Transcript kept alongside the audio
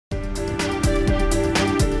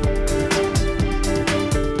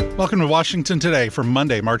Welcome to Washington Today for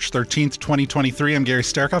Monday, March 13th, 2023. I'm Gary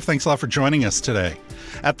Sterkoff. Thanks a lot for joining us today.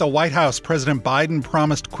 At the White House, President Biden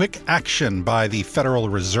promised quick action by the Federal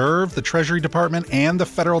Reserve, the Treasury Department, and the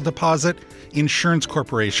Federal Deposit Insurance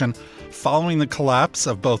Corporation following the collapse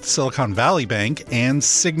of both Silicon Valley Bank and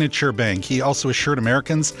Signature Bank. He also assured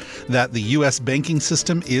Americans that the U.S. banking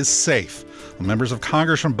system is safe. Members of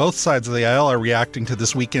Congress from both sides of the aisle are reacting to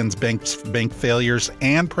this weekend's bank failures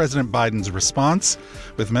and President Biden's response,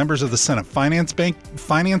 with members of the Senate Finance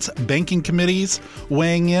Banking Committees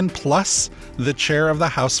weighing in, plus the chair of the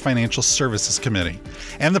House Financial Services Committee.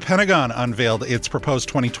 And the Pentagon unveiled its proposed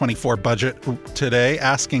 2024 budget today,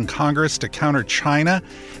 asking Congress to counter China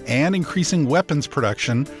and increasing weapons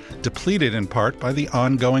production, depleted in part by the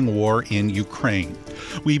ongoing war in Ukraine.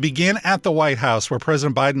 We begin at the White House, where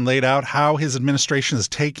President Biden laid out how his administration is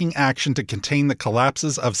taking action to contain the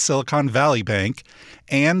collapses of Silicon Valley Bank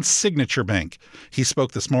and Signature Bank. He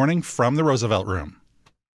spoke this morning from the Roosevelt Room.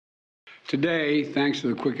 Today, thanks to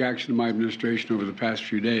the quick action of my administration over the past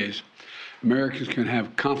few days, Americans can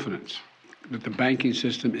have confidence that the banking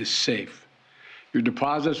system is safe. Your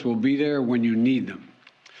deposits will be there when you need them.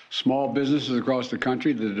 Small businesses across the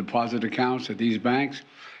country, the deposit accounts at these banks,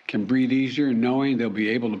 can breathe easier knowing they'll be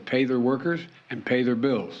able to pay their workers and pay their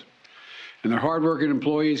bills. And their hardworking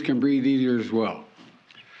employees can breathe easier as well.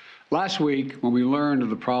 Last week, when we learned of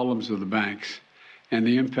the problems of the banks and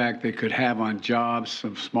the impact they could have on jobs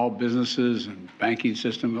of small businesses and banking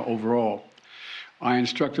system overall, I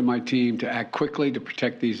instructed my team to act quickly to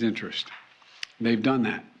protect these interests. They've done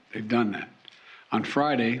that. On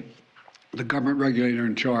Friday, the government regulator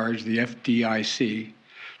in charge, the FDIC,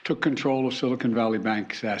 took control of Silicon Valley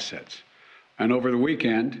Bank's assets. And over the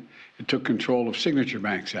weekend, it took control of Signature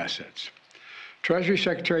Bank's assets. Treasury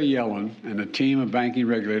Secretary Yellen and a team of banking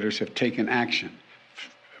regulators have taken action,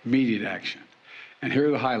 immediate action. And here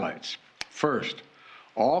are the highlights. First,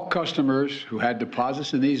 all customers who had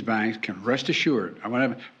deposits in these banks can rest assured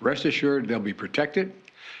they'll be protected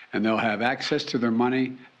and they'll have access to their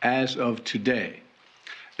money as of today.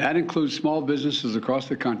 That includes small businesses across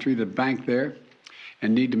the country that bank there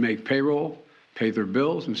and need to make payroll, pay their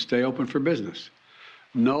bills, and stay open for business.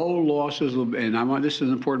 No losses will, this is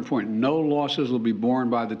an important point, no losses will be borne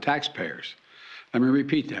by the taxpayers. Let me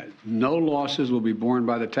repeat that. No losses will be borne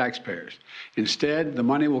by the taxpayers. Instead, the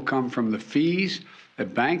money will come from the fees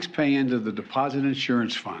that banks pay into the Deposit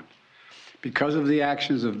Insurance Fund. Because of the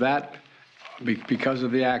actions that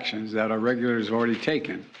our regulators have already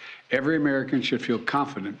taken, every American should feel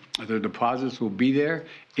confident that their deposits will be there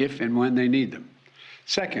if and when they need them.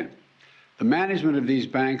 Second, the management of these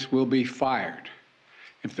banks will be fired.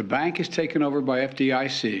 If the bank is taken over by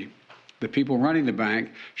FDIC, the people running the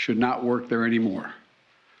bank should not work there anymore.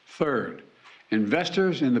 Third,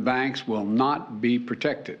 investors in the banks will not be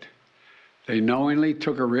protected. They knowingly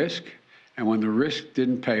took a risk, and when the risk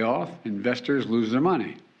didn't pay off, investors lose their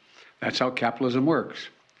money. That's how capitalism works.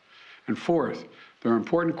 And fourth, there are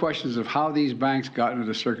important questions of how these banks got into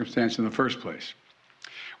the circumstance in the first place.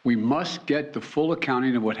 We must get the full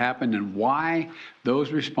accounting of what happened and why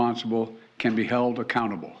those responsible can be held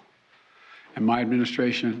accountable. In my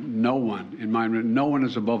administration, no one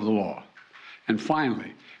is above the law. And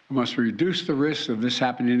finally, we must reduce the risk of this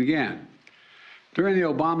happening again. During the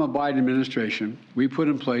Obama-Biden administration, we put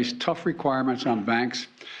in place tough requirements on banks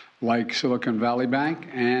like Silicon Valley Bank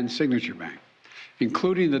and Signature Bank,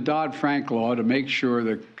 including the Dodd-Frank law to make sure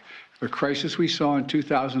that the crisis we saw in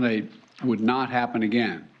 2008 would not happen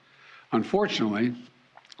again. Unfortunately,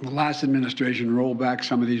 the last administration rolled back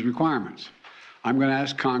some of these requirements. I'm going to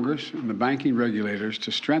ask Congress and the banking regulators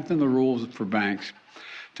to strengthen the rules for banks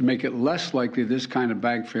to make it less likely this kind of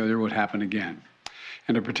bank failure would happen again,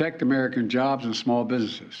 and to protect American jobs and small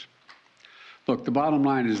businesses. Look, the bottom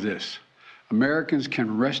line is this. Americans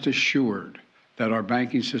can rest assured that our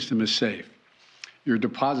banking system is safe. Your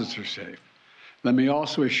deposits are safe. Let me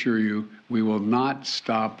also assure you we will not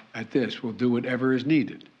stop at this. We'll do whatever is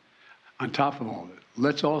needed. On top of all of it,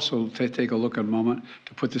 let's also take a look at a moment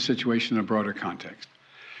to put the situation in a broader context.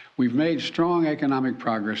 We've made strong economic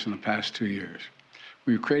progress in the past 2 years.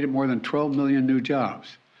 We've created more than 12 million new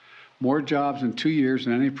jobs, more jobs in 2 years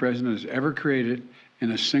than any president has ever created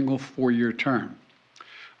in a single 4-year term.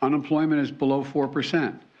 Unemployment is below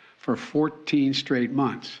 4% for 14 straight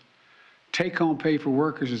months. Take-home pay for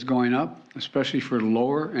workers is going up, especially for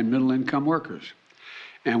lower and middle-income workers.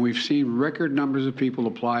 And we've seen record numbers of people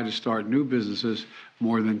apply to start new businesses,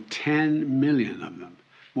 more than 10 million of them,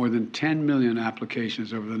 more than 10 million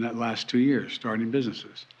applications over the last 2 years starting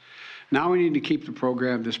businesses. Now we need to keep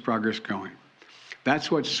this progress going.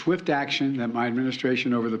 That's what swift action that my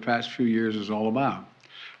administration over the past few years is all about.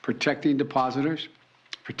 protecting depositors,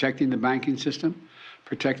 protecting the banking system,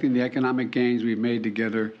 protecting the economic gains we've made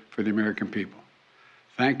together for the American people.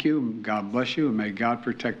 Thank you. God bless you, and may God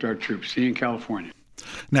protect our troops. See you in California.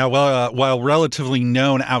 Now, while relatively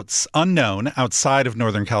unknown outside of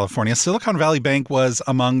Northern California, Silicon Valley Bank was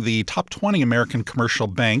among the top 20 American commercial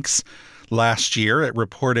banks last year. It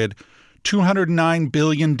reported $209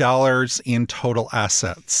 billion in total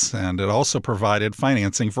assets, and it also provided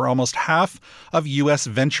financing for almost half of U.S.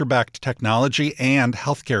 venture-backed technology and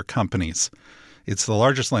healthcare companies. It's the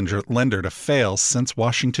largest lender to fail since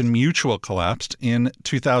Washington Mutual collapsed in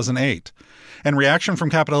 2008. And reaction from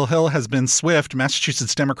Capitol Hill has been swift.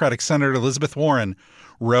 Massachusetts Democratic Senator Elizabeth Warren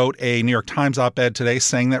wrote a New York Times op-ed today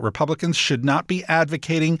saying that Republicans should not be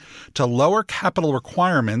advocating to lower capital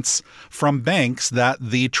requirements from banks that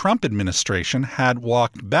the Trump administration had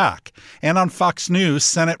walked back. And on Fox News,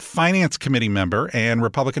 Senate Finance Committee member and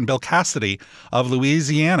Republican Bill Cassidy of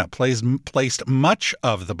Louisiana placed much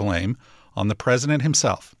of the blame on the president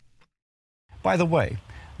himself. By the way,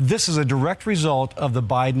 this is a direct result of the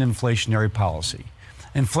Biden inflationary policy.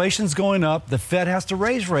 Inflation's going up. The Fed has to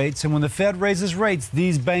raise rates. And when the Fed raises rates,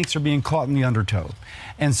 these banks are being caught in the undertow.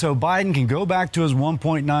 And so Biden can go back to his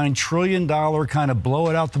 $1.9 trillion kind of blow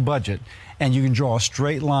it out the budget. And you can draw a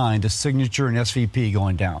straight line to Signature and SVP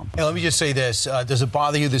going down. Hey, let me just say this. Does it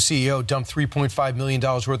bother you the CEO dumped $3.5 million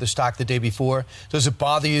worth of stock the day before? Does it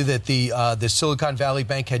bother you that the Silicon Valley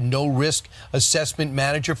Bank had no risk assessment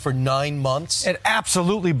manager for 9 months? It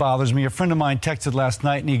absolutely bothers me. A friend of mine texted last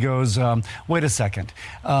night and he goes, wait a second.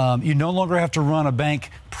 You no longer have to run a bank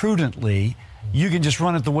prudently. You can just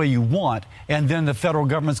run it the way you want, and then the federal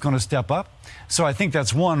government's going to step up. So I think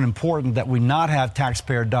that's one, important that we not have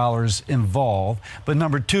taxpayer dollars involved. But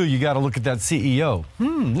number two, you got to look at that CEO.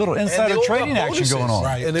 Little insider trading action going on.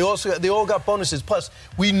 Right. And they all got bonuses. Plus,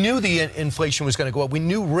 we knew the inflation was going to go up. We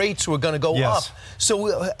knew rates were going to go up.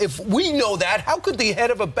 So if we know that, how could the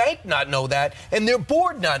head of a bank not know that and their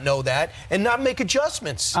board not know that and not make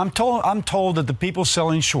adjustments? I'm told that the people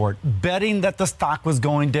selling short, betting that the stock was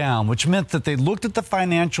going down, which meant that they looked at the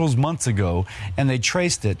financials months ago and they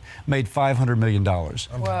traced it, made $500 million.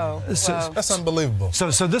 Whoa. That's unbelievable.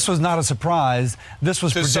 So this was not a surprise. This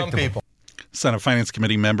was predictable. Some people. Senate Finance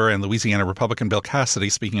Committee member and Louisiana Republican Bill Cassidy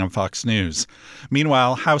speaking on Fox News.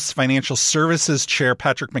 Meanwhile, House Financial Services Chair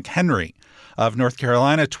Patrick McHenry of North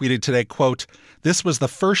Carolina tweeted today, quote, "This was the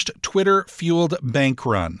first Twitter-fueled bank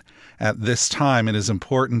run. At this time, it is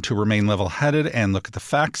important to remain level-headed and look at the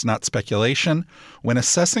facts, not speculation, when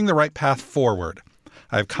assessing the right path forward.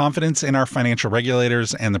 I have confidence in our financial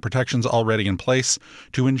regulators and the protections already in place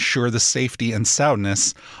to ensure the safety and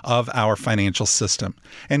soundness of our financial system."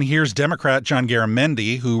 And here's Democrat John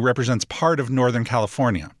Garamendi, who represents part of Northern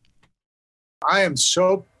California. I am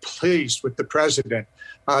so pleased with the president,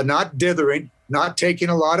 not dithering, not taking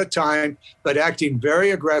a lot of time, but acting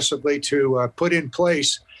very aggressively to put in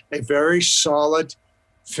place a very solid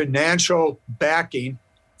financial backing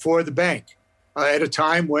for the bank at a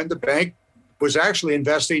time when the bank was actually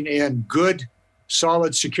investing in good,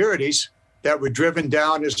 solid securities that were driven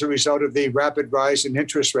down as a result of the rapid rise in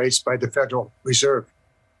interest rates by the Federal Reserve.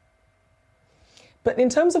 But in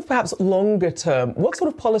terms of perhaps longer term, what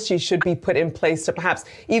sort of policies should be put in place to perhaps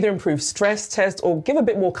either improve stress tests or give a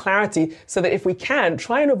bit more clarity so that if we can,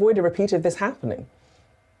 try and avoid a repeat of this happening?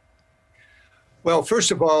 Well,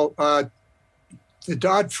 first of all, the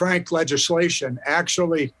Dodd-Frank legislation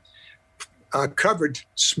actually covered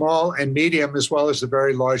small and medium as well as the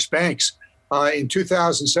very large banks. In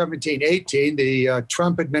 2017-18, the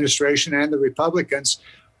Trump administration and the Republicans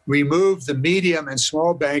removed the medium and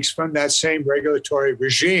small banks from that same regulatory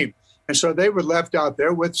regime. And so they were left out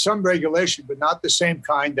there with some regulation, but not the same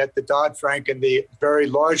kind that the Dodd-Frank and the very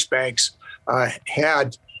large banks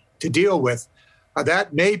had to deal with.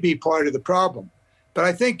 That may be part of the problem. But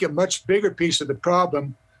I think a much bigger piece of the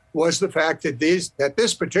problem was the fact that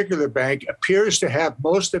this particular bank appears to have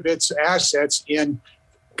most of its assets in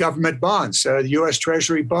government bonds, U.S.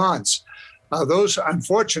 Treasury bonds. Those,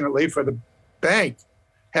 unfortunately, for the bank,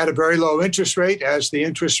 had a very low interest rate. As the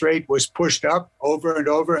interest rate was pushed up over and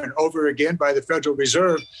over and over again by the Federal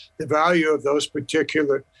Reserve, the value of those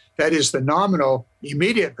particular, that is the nominal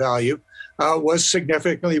immediate value, was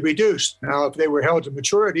significantly reduced. Now, if they were held to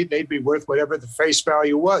maturity, they'd be worth whatever the face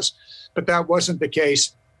value was. But that wasn't the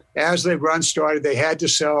case. As the run started, they had to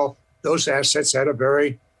sell those assets at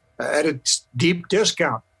a deep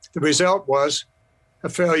discount. The result was a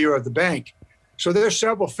failure of the bank. So there are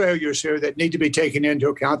several failures here that need to be taken into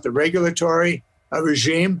account. The regulatory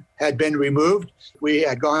regime had been removed. We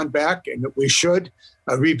had gone back, and we should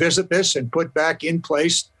revisit this and put back in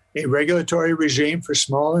place a regulatory regime for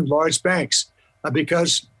small and large banks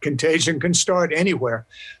because contagion can start anywhere.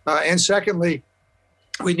 And secondly,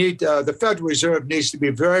 we need the Federal Reserve needs to be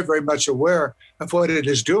very, very much aware of what it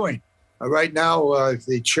is doing. Right now,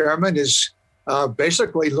 the chairman is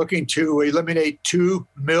basically looking to eliminate 2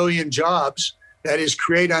 million jobs, that is,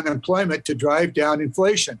 create unemployment to drive down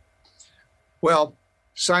inflation. Well,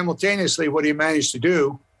 simultaneously, what he managed to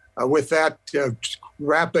do with that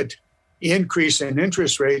rapid increase in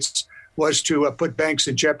interest rates was to put banks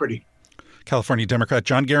in jeopardy. California Democrat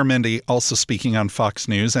John Garamendi also speaking on Fox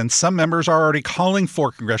News, and some members are already calling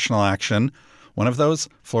for congressional action. One of those,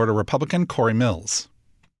 Florida Republican Corey Mills.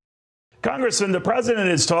 Congressman, the president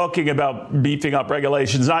is talking about beefing up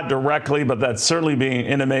regulations, not directly, but that's certainly being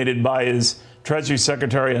intimated by his Treasury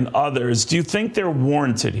Secretary and others. Do you think they're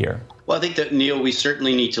warranted here? Well, I think that, Neil, we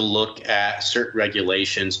certainly need to look at certain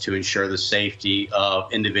regulations to ensure the safety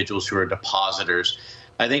of individuals who are depositors.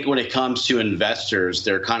 I think when it comes to investors,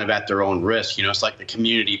 they're kind of at their own risk. You know, it's like the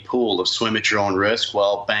community pool of swim at your own risk,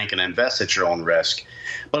 well, bank and invest at your own risk.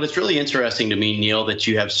 But it's really interesting to me, Neil, that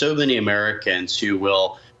you have so many Americans who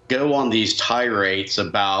will go on these tirades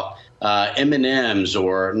about M&Ms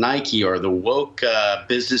or Nike or the woke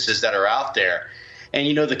businesses that are out there. And,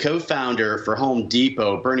 you know, the co-founder for Home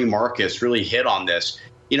Depot, Bernie Marcus, really hit on this.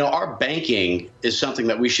 You know, our banking is something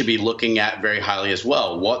that we should be looking at very highly as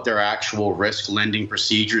well, what their actual risk lending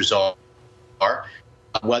procedures are,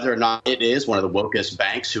 whether or not it is one of the wokest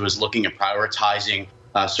banks who is looking at prioritizing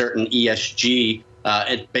certain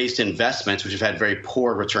ESG-based investments, which have had very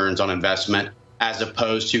poor returns on investment, as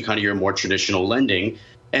opposed to kind of your more traditional lending.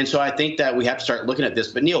 And so I think that we have to start looking at this.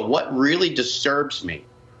 But, Neil, what really disturbs me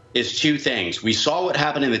is two things. We saw what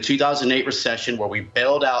happened in the 2008 recession, where we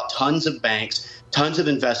bailed out tons of banks, tons of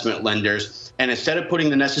investment lenders, and instead of putting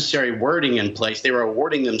the necessary wording in place, they were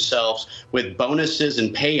awarding themselves with bonuses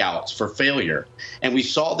and payouts for failure. And we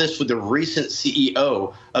saw this with the recent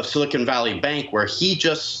CEO of Silicon Valley Bank, where he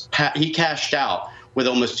cashed out with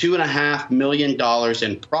almost $2.5 million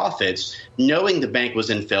in profits, knowing the bank was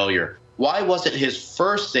in failure. Why wasn't his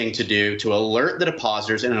first thing to do to alert the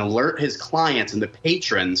depositors and alert his clients and the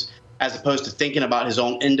patrons, as opposed to thinking about his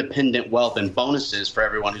own independent wealth and bonuses for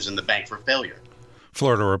everyone who's in the bank for failure?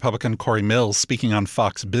 Florida Republican Corey Mills speaking on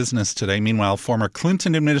Fox Business today. Meanwhile, former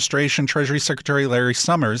Clinton administration Treasury Secretary Larry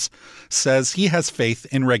Summers says he has faith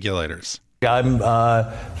in regulators. I'm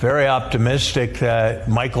very optimistic that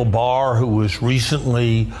Michael Barr, who was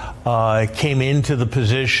recently came into the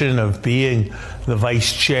position of being the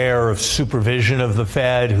vice chair of supervision of the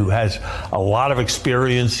Fed, who has a lot of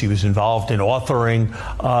experience. He was involved in authoring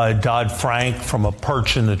Dodd-Frank from a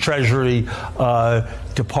perch in the Treasury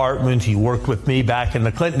Department. He worked with me back in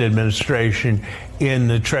the Clinton administration in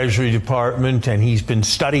the Treasury Department, and he's been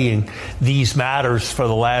studying these matters for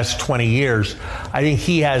the last 20 years. I think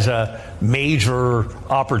he has a major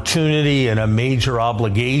opportunity and a major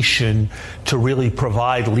obligation to really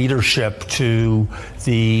provide leadership to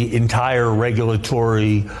the entire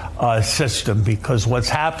regulatory system, because what's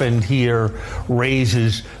happened here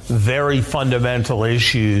raises very fundamental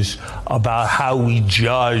issues about how we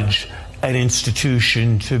judge an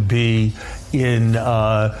institution to be in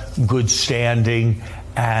good standing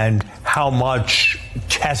and how much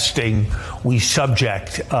testing we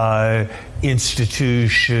subject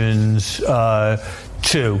institutions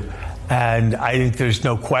to. And I think there's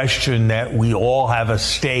no question that we all have a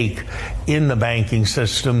stake in the banking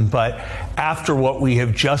system. But after what we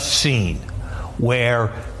have just seen,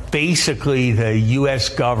 where basically the U.S.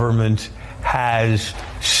 government has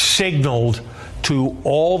signaled to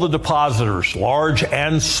all the depositors, large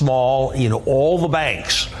and small, in all the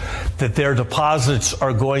banks, that their deposits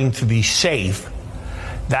are going to be safe,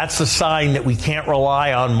 that's a sign that we can't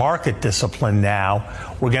rely on market discipline now.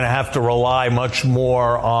 We're going to have to rely much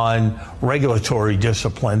more on regulatory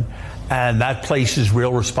discipline, and that places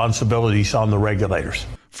real responsibilities on the regulators.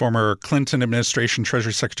 Former Clinton administration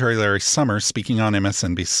Treasury Secretary Larry Summers speaking on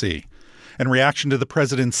MSNBC. And reaction to the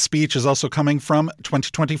president's speech is also coming from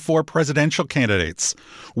 2024 presidential candidates,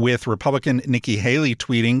 with Republican Nikki Haley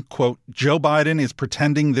tweeting, quote, "Joe Biden is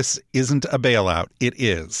pretending this isn't a bailout. It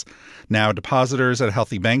is. Now depositors at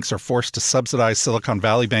healthy banks are forced to subsidize Silicon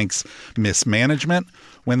Valley Bank's mismanagement.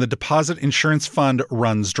 When the deposit insurance fund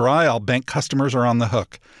runs dry, all bank customers are on the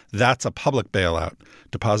hook. That's a public bailout.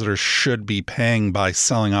 Depositors should be paying by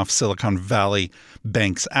selling off Silicon Valley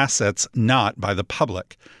Bank's assets, not by the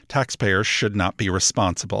public. Taxpayers should not be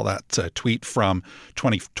responsible." That's a tweet from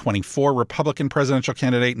 2024 Republican presidential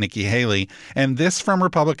candidate Nikki Haley. And this from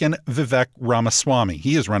Republican Vivek Ramaswamy.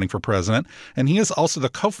 He is running for president, and he is also the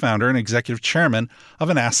co-founder and executive chairman of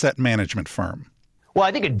an asset management firm. Well,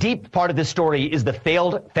 I think a deep part of this story is the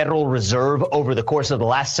failed Federal Reserve over the course of the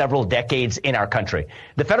last several decades in our country.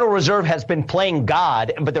 The Federal Reserve has been playing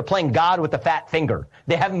God, but they're playing God with a fat finger.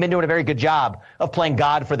 They haven't been doing a very good job of playing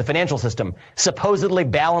God for the financial system, supposedly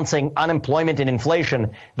balancing unemployment and inflation.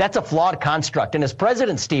 That's a flawed construct. And as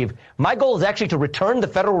president, Steve, my goal is actually to return the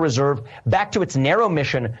Federal Reserve back to its narrow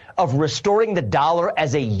mission of restoring the dollar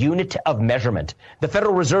as a unit of measurement. The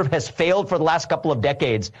Federal Reserve has failed for the last couple of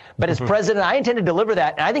decades, but as president, I intend to deliver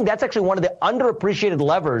that. And I think that's actually one of the underappreciated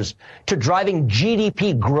levers to driving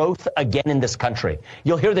GDP growth again in this country.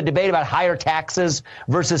 You'll hear the debate about higher taxes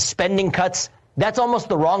versus spending cuts. That's almost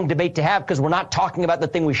the wrong debate to have because we're not talking about the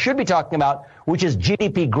thing we should be talking about, which is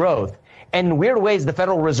GDP growth. And in weird ways, the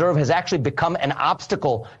Federal Reserve has actually become an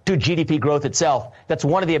obstacle to GDP growth itself. That's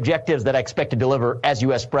one of the objectives that I expect to deliver as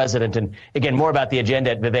U.S. president. And again, more about the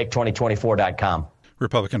agenda at Vivek2024.com.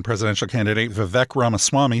 Republican presidential candidate Vivek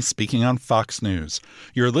Ramaswamy speaking on Fox News.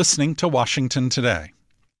 You're listening to Washington Today.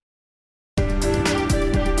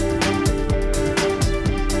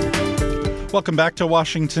 Welcome back to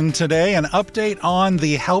Washington Today. An update on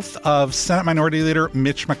the health of Senate Minority Leader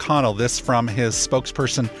Mitch McConnell. This from his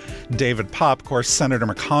spokesperson, David Popp. Of course, Senator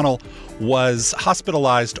McConnell was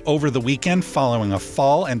hospitalized over the weekend following a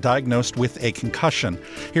fall and diagnosed with a concussion.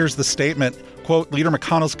 Here's the statement. Quote, Leader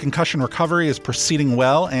McConnell's concussion recovery is proceeding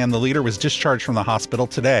well, and the leader was discharged from the hospital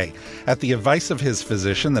today. At the advice of his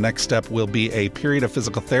physician, the next step will be a period of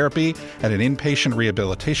physical therapy at an inpatient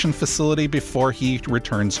rehabilitation facility before he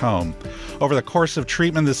returns home. Over the course of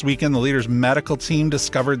treatment this weekend, the leader's medical team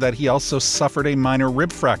discovered that he also suffered a minor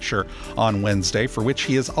rib fracture on Wednesday, for which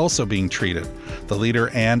he is also being treated. The leader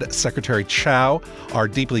and Secretary Chow are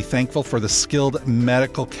deeply thankful for the skilled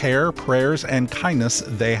medical care, prayers, and kindness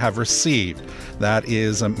they have received. That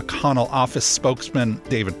is a McConnell office spokesman,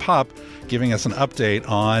 David Popp, giving us an update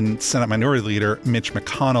on Senate Minority Leader Mitch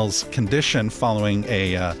McConnell's condition following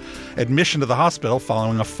a admission to the hospital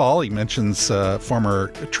following a fall. He mentions former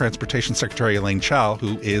Transportation Secretary Elaine Chao,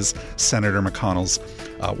 who is Senator McConnell's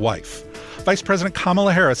wife. Vice President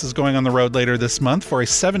Kamala Harris is going on the road later this month for a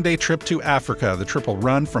 7-day trip to Africa. The trip will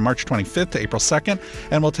run from March 25th to April 2nd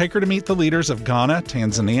and will take her to meet the leaders of Ghana,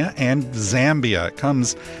 Tanzania, and Zambia. It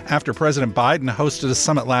comes after President Biden hosted a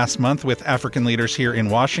summit last month with African leaders here in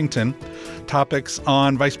Washington. Topics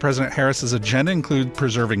on Vice President Harris's agenda include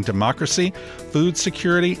preserving democracy, food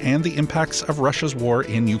security, and the impacts of Russia's war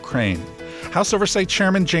in Ukraine. House Oversight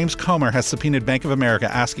Chairman James Comer has subpoenaed Bank of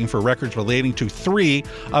America asking for records relating to 3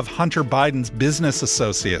 of Hunter Biden's business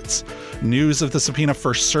associates. News of the subpoena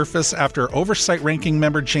first surfaced after Oversight Ranking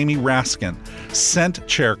Member Jamie Raskin sent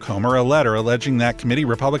Chair Comer a letter alleging that committee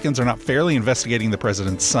Republicans are not fairly investigating the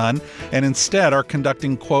president's son and instead are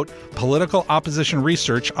conducting, quote, political opposition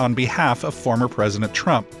research on behalf of former President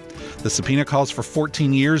Trump. The subpoena calls for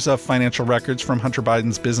 14 years of financial records from Hunter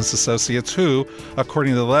Biden's business associates who,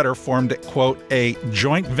 according to the letter, formed, quote, a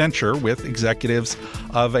joint venture with executives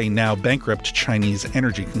of a now bankrupt Chinese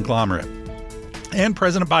energy conglomerate. And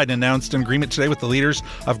President Biden announced an agreement today with the leaders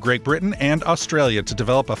of Great Britain and Australia to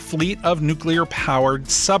develop a fleet of nuclear-powered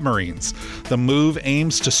submarines. The move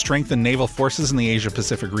aims to strengthen naval forces in the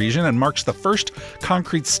Asia-Pacific region and marks the first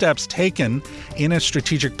concrete steps taken in a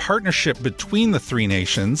strategic partnership between the 3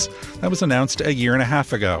 nations that was announced a year and a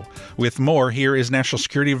half ago. With more, here is National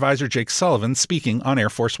Security Advisor Jake Sullivan speaking on Air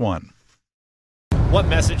Force One. What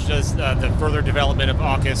message does the further development of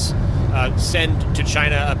AUKUS send to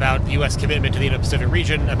China about the U.S. commitment to the Indo-Pacific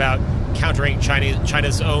region, about countering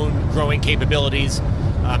China's own growing capabilities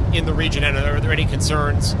in the region? And are there any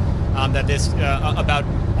concerns that this about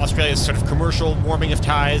Australia's sort of commercial warming of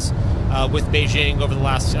ties with Beijing over the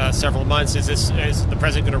last several months? Is the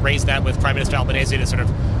president going to raise that with Prime Minister Albanese to sort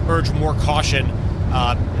of urge more caution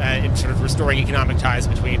in sort of restoring economic ties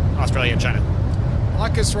between Australia and China?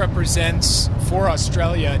 AUKUS represents for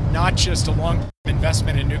Australia not just a long-term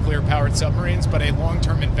investment in nuclear-powered submarines, but a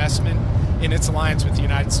long-term investment in its alliance with the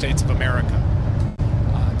United States of America.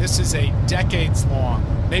 This is a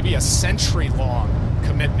decades-long, maybe a century-long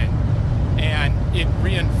commitment, and it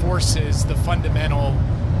reinforces the fundamental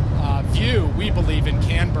view we believe in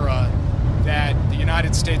Canberra that the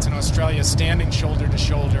United States and Australia standing shoulder to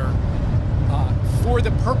shoulder for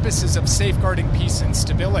the purposes of safeguarding peace and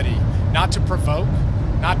stability, not to provoke,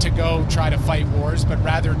 not to go try to fight wars, but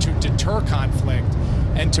rather to deter conflict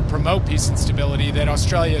and to promote peace and stability, that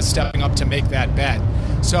Australia is stepping up to make that bet.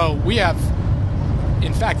 So we have,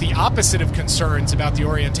 in fact, the opposite of concerns about the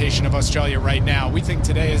orientation of Australia right now. We think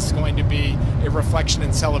today is going to be a reflection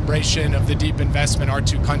and celebration of the deep investment our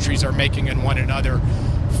 2 countries are making in one another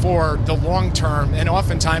for the long term. And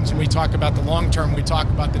oftentimes when we talk about the long term, we talk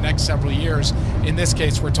about the next several years. In this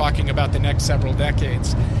case, we're talking about the next several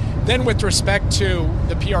decades. Then with respect to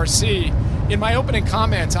the PRC, in my opening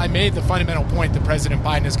comments, I made the fundamental point that President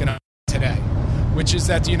Biden is going to today, which is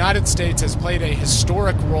that the United States has played a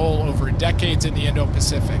historic role over decades in the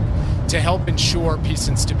Indo-Pacific to help ensure peace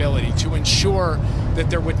and stability, to ensure that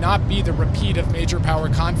there would not be the repeat of major power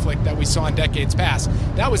conflict that we saw in decades past.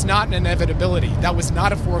 That was not an inevitability. That was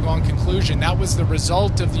not a foregone conclusion. That was the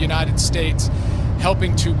result of the United States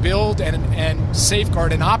helping to build and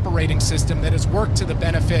safeguard an operating system that has worked to the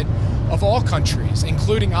benefit of all countries,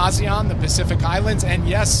 including ASEAN, the Pacific Islands, and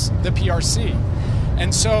yes, the PRC.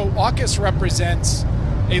 And so AUKUS represents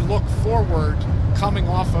a look forward coming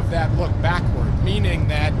off of that look backward, meaning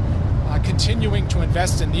that continuing to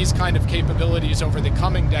invest in these kind of capabilities over the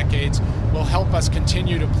coming decades will help us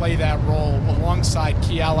continue to play that role alongside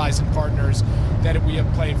key allies and partners that we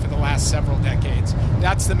have played for the last several decades.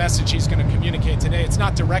 That's the message he's going to communicate today. It's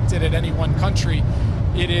not directed at any one country.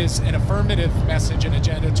 It is an affirmative message and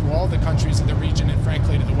agenda to all the countries of the region and,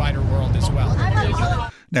 frankly, to the wider world as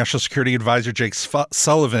well. National Security Advisor Jake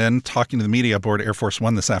Sullivan talking to the media aboard Air Force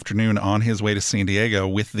One this afternoon on his way to San Diego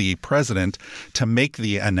with the president to make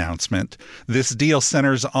the announcement. This deal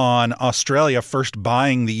centers on Australia first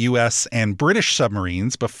buying the U.S. and British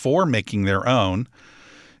submarines before making their own.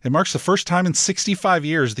 It marks the first time in 65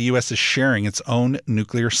 years the U.S. is sharing its own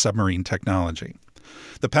nuclear submarine technology.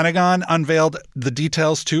 The Pentagon unveiled the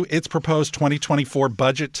details to its proposed 2024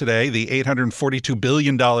 budget today. The $842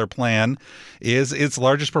 billion plan is its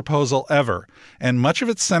largest proposal ever, and much of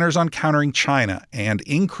it centers on countering China and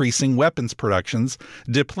increasing weapons productions,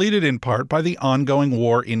 depleted in part by the ongoing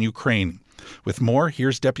war in Ukraine. With more,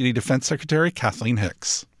 here's Deputy Defense Secretary Kathleen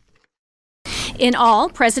Hicks. In all,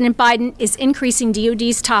 President Biden is increasing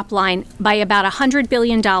DoD's top line by about $100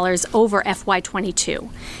 billion over FY22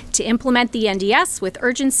 to implement the NDS with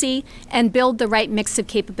urgency and build the right mix of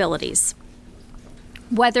capabilities.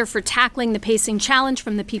 Whether for tackling the pacing challenge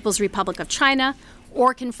from the People's Republic of China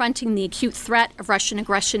or confronting the acute threat of Russian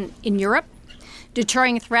aggression in Europe,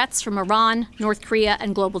 deterring threats from Iran, North Korea,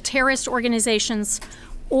 and global terrorist organizations,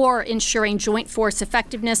 or ensuring joint force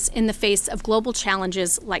effectiveness in the face of global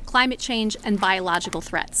challenges like climate change and biological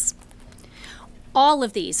threats. All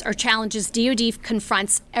of these are challenges DoD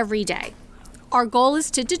confronts every day. Our goal is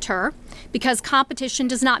to deter, because competition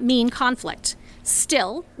does not mean conflict.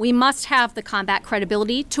 Still, we must have the combat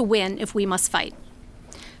credibility to win if we must fight.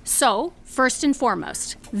 So, first and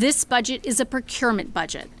foremost, this budget is a procurement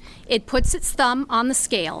budget. It puts its thumb on the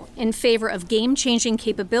scale in favor of game-changing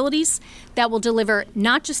capabilities that will deliver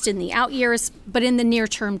not just in the out years, but in the near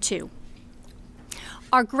term too.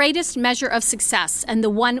 Our greatest measure of success, and the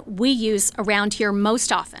one we use around here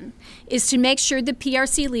most often, is to make sure the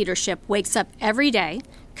PRC leadership wakes up every day,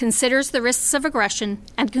 considers the risks of aggression,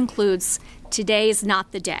 and concludes, today is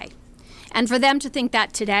not the day. And for them to think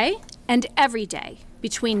that today and every day,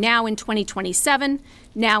 between now and 2027,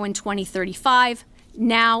 now and 2035,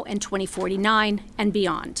 now and 2049, and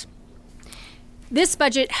beyond. This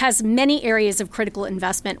budget has many areas of critical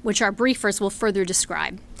investment, which our briefers will further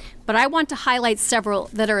describe, but I want to highlight several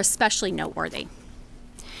that are especially noteworthy.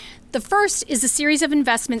 The first is a series of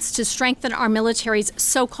investments to strengthen our military's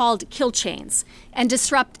so-called kill chains and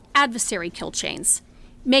disrupt adversary kill chains,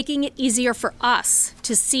 making it easier for us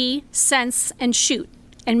to see, sense, and shoot,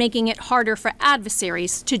 and making it harder for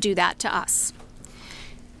adversaries to do that to us.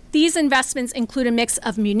 These investments include a mix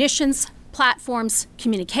of munitions, platforms,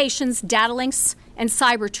 communications, data links, and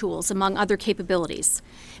cyber tools, among other capabilities,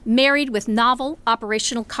 married with novel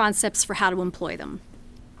operational concepts for how to employ them.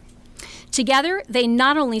 Together, they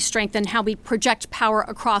not only strengthen how we project power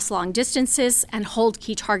across long distances and hold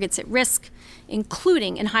key targets at risk,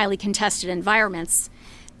 including in highly contested environments,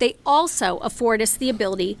 they also afford us the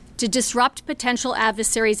ability to disrupt potential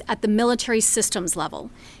adversaries at the military systems level,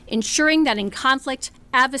 ensuring that in conflict,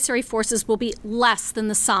 adversary forces will be less than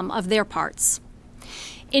the sum of their parts.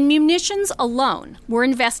 In munitions alone, we're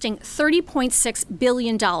investing $30.6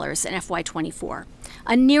 billion in FY24,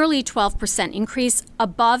 a nearly 12% increase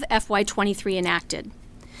above FY23 enacted.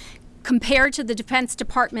 Compared to the Defense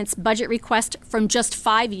Department's budget request from just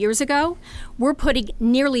 5 years ago, we're putting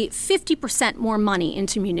nearly 50% more money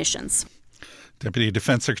into munitions. Deputy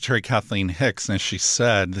Defense Secretary Kathleen Hicks, and as she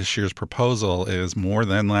said, this year's proposal is more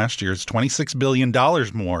than last year's, $26 billion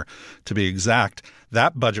more to be exact.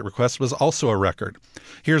 That budget request was also a record.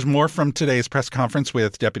 Here's more from today's press conference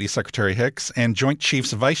with Deputy Secretary Hicks and Joint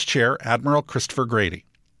Chiefs Vice Chair Admiral Christopher Grady.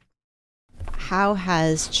 How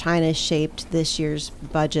has China shaped this year's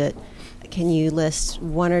budget? can you list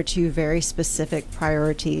one or two very specific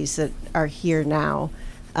priorities that are here now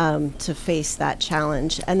to face that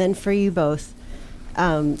challenge? And then for you both,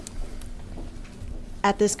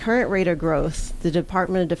 at this current rate of growth, the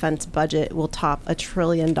Department of Defense budget will top $1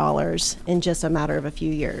 trillion in just a matter of a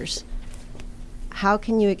few years. How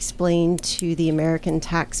can you explain to the American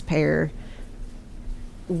taxpayer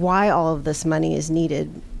why all of this money is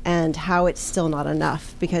needed and how it's still not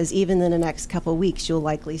enough? Because even in the next couple of weeks, you'll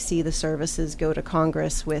likely see the services go to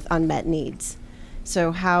Congress with unmet needs.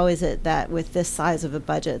 So how is it that with this size of a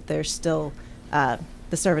budget, there's still the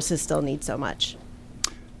services still need so much?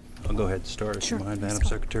 I'll go ahead and start, if Sure. you mind, Madam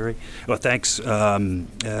Secretary. Well, thanks.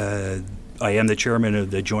 I am the chairman of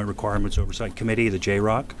the Joint Requirements Oversight Committee, the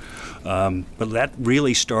JROC. But that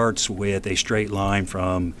really starts with a straight line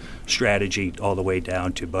from strategy all the way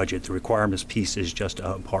down to budget. The requirements piece is just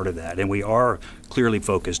a part of that. And we are clearly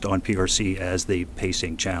focused on PRC as the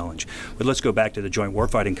pacing challenge. But let's go back to the joint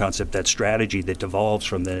warfighting concept, that strategy that devolves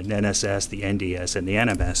from the NSS, the NDS, and the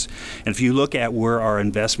NMS. And if you look at where our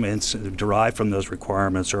investments derive from those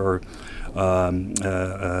requirements or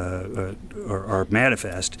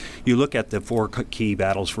manifest, you look at the four key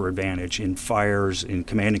battles for advantage in fires, in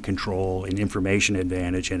command and control, in information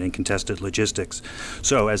advantage, and in contested logistics.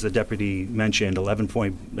 So as the deputy mentioned,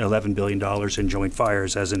 $11 billion in joint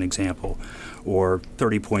fires as an example, or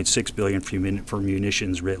 $30.6 billion for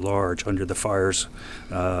munitions writ large under the fires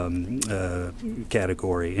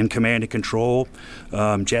category. In command and control,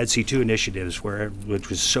 JADC2 initiatives, which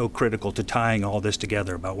was so critical to tying all this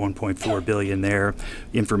together, about $1.4 billion there.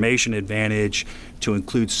 Information advantage to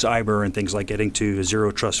include cyber and things like getting to a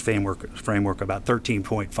zero trust framework about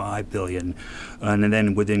 $13.5 billion. And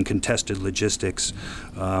then within contested logistics,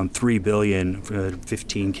 $3 billion,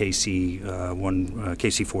 15 KC-46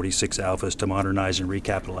 Alphas to modernize and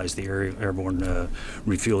recapitalize the airborne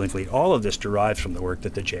refueling fleet. All of this derives from the work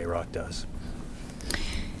that the JROC does.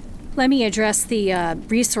 Let me address the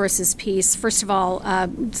resources piece. First of all,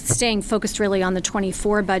 staying focused really on the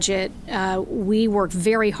 24 budget, we work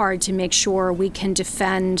very hard to make sure we can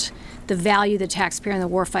defend the value the taxpayer and the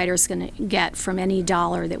warfighter is going to get from any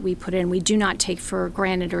dollar that we put in. We do not take for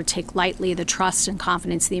granted or take lightly the trust and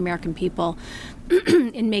confidence of the American people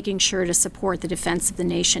in making sure to support the defense of the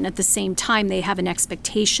nation. At the same time, they have an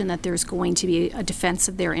expectation that there's going to be a defense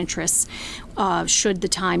of their interests should the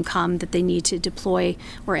time come that they need to deploy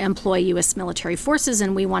or employ U.S. military forces,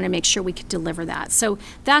 and we want to make sure we could deliver that. So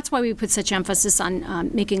that's why we put such emphasis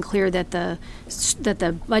on making clear that the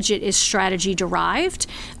budget is strategy derived.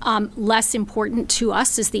 Less important to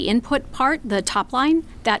us is the input part, the top line.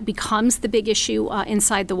 That becomes the big issue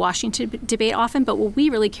inside the Washington debate often, but what we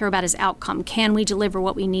really care about is outcome. Can we deliver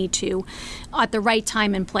what we need to at the right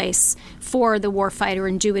time and place for the warfighter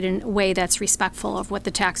and do it in a way that's respectful of what the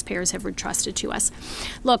taxpayers have entrusted to us?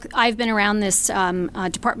 Look, I've been around this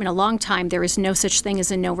department a long time. There is no such thing as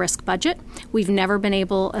a no-risk budget. We've never been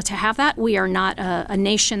able to have that. We are not a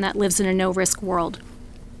nation that lives in a no-risk world.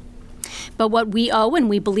 But what we owe and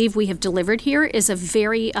we believe we have delivered here is a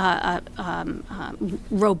very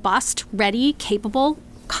robust, ready, capable,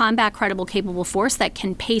 combat credible, capable force that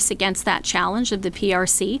can pace against that challenge of the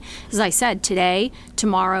PRC, as I said, today,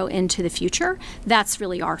 tomorrow, into the future. That's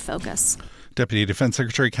really our focus. Deputy Defense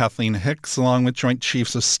Secretary Kathleen Hicks, along with Joint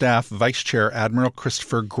Chiefs of Staff Vice Chair Admiral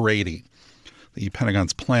Christopher Grady. The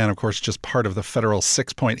Pentagon's plan, of course, just part of the federal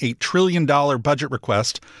 $6.8 trillion budget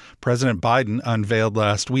request President Biden unveiled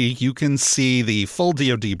last week. You can see the full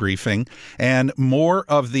DoD briefing and more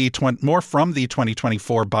from the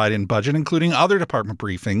 2024 Biden budget, including other department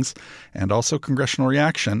briefings and also congressional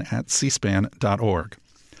reaction at cspan.org.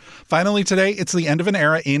 Finally today, it's the end of an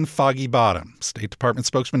era in Foggy Bottom. State Department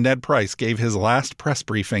spokesman Ned Price gave his last press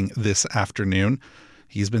briefing this afternoon.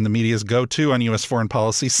 He's been the media's go-to on U.S. foreign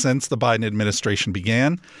policy since the Biden administration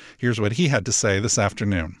began. Here's what he had to say this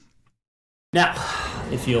afternoon. Now,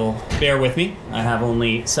 if you'll bear with me, I have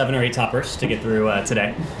only 7 or 8 toppers to get through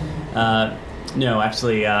today. No,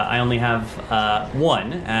 actually, I only have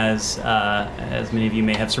one, as many of you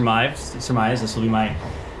may have surmised. This will be my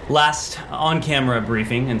last on-camera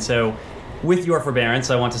briefing, and so with your forbearance,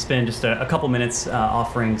 I want to spend just a couple minutes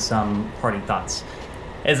offering some parting thoughts.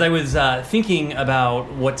 As I was thinking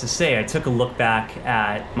about what to say, I took a look back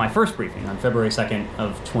at my first briefing on February 2nd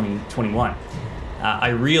of 2021. I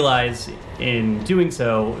realized in doing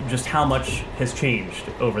so just how much has changed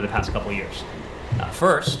over the past couple of years.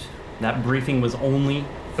 First, that briefing was only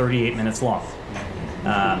 38 minutes long.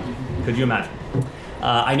 Could you imagine?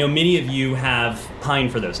 I know many of you have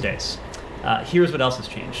pined for those days. Here's what else has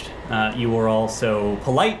changed. You were all so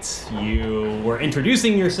polite. You were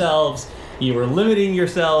introducing yourselves. You were limiting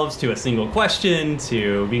yourselves to a single question,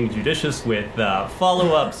 to being judicious with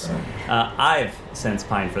follow-ups. I've since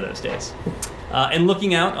pined for those days. And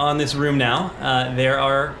looking out on this room now, there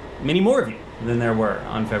are many more of you than there were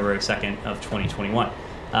on February 2nd of 2021.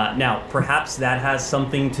 Now, perhaps that has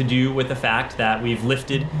something to do with the fact that we've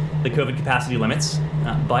lifted the COVID capacity limits,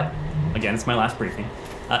 but again, it's my last briefing.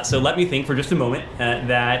 So let me think for just a moment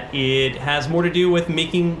that it has more to do with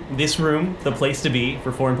making this room the place to be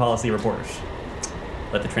for foreign policy reporters.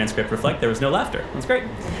 Let the transcript reflect there was no laughter. That's great.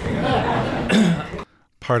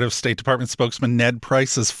 Part of State Department spokesman Ned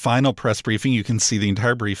Price's final press briefing. You can see the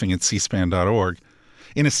entire briefing at cspan.org.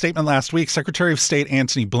 In a statement last week, Secretary of State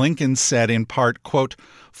Antony Blinken said in part, quote,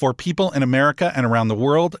 "For people in America and around the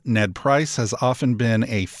world, Ned Price has often been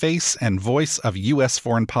a face and voice of U.S.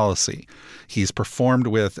 foreign policy. He's performed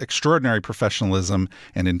with extraordinary professionalism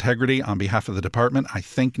and integrity on behalf of the department. I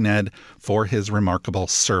thank Ned for his remarkable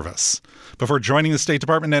service." Before joining the State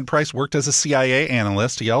Department, Ned Price worked as a CIA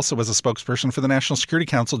analyst. He also was a spokesperson for the National Security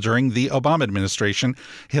Council during the Obama administration.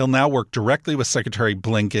 He'll now work directly with Secretary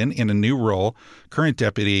Blinken in a new role. Current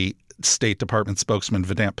Deputy State Department spokesman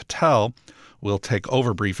Vedant Patel will take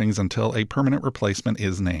over briefings until a permanent replacement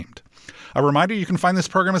is named. A reminder, you can find this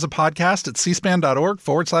program as a podcast at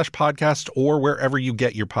cspan.org/podcast or wherever you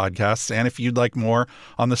get your podcasts. And if you'd like more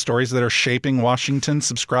on the stories that are shaping Washington,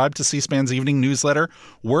 subscribe to C-SPAN's evening newsletter,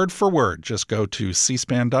 word for word. Just go to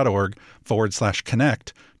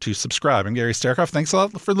cspan.org/connect to subscribe. I'm Gary Sterkoff. Thanks a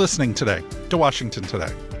lot for listening today to Washington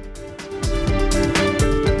Today.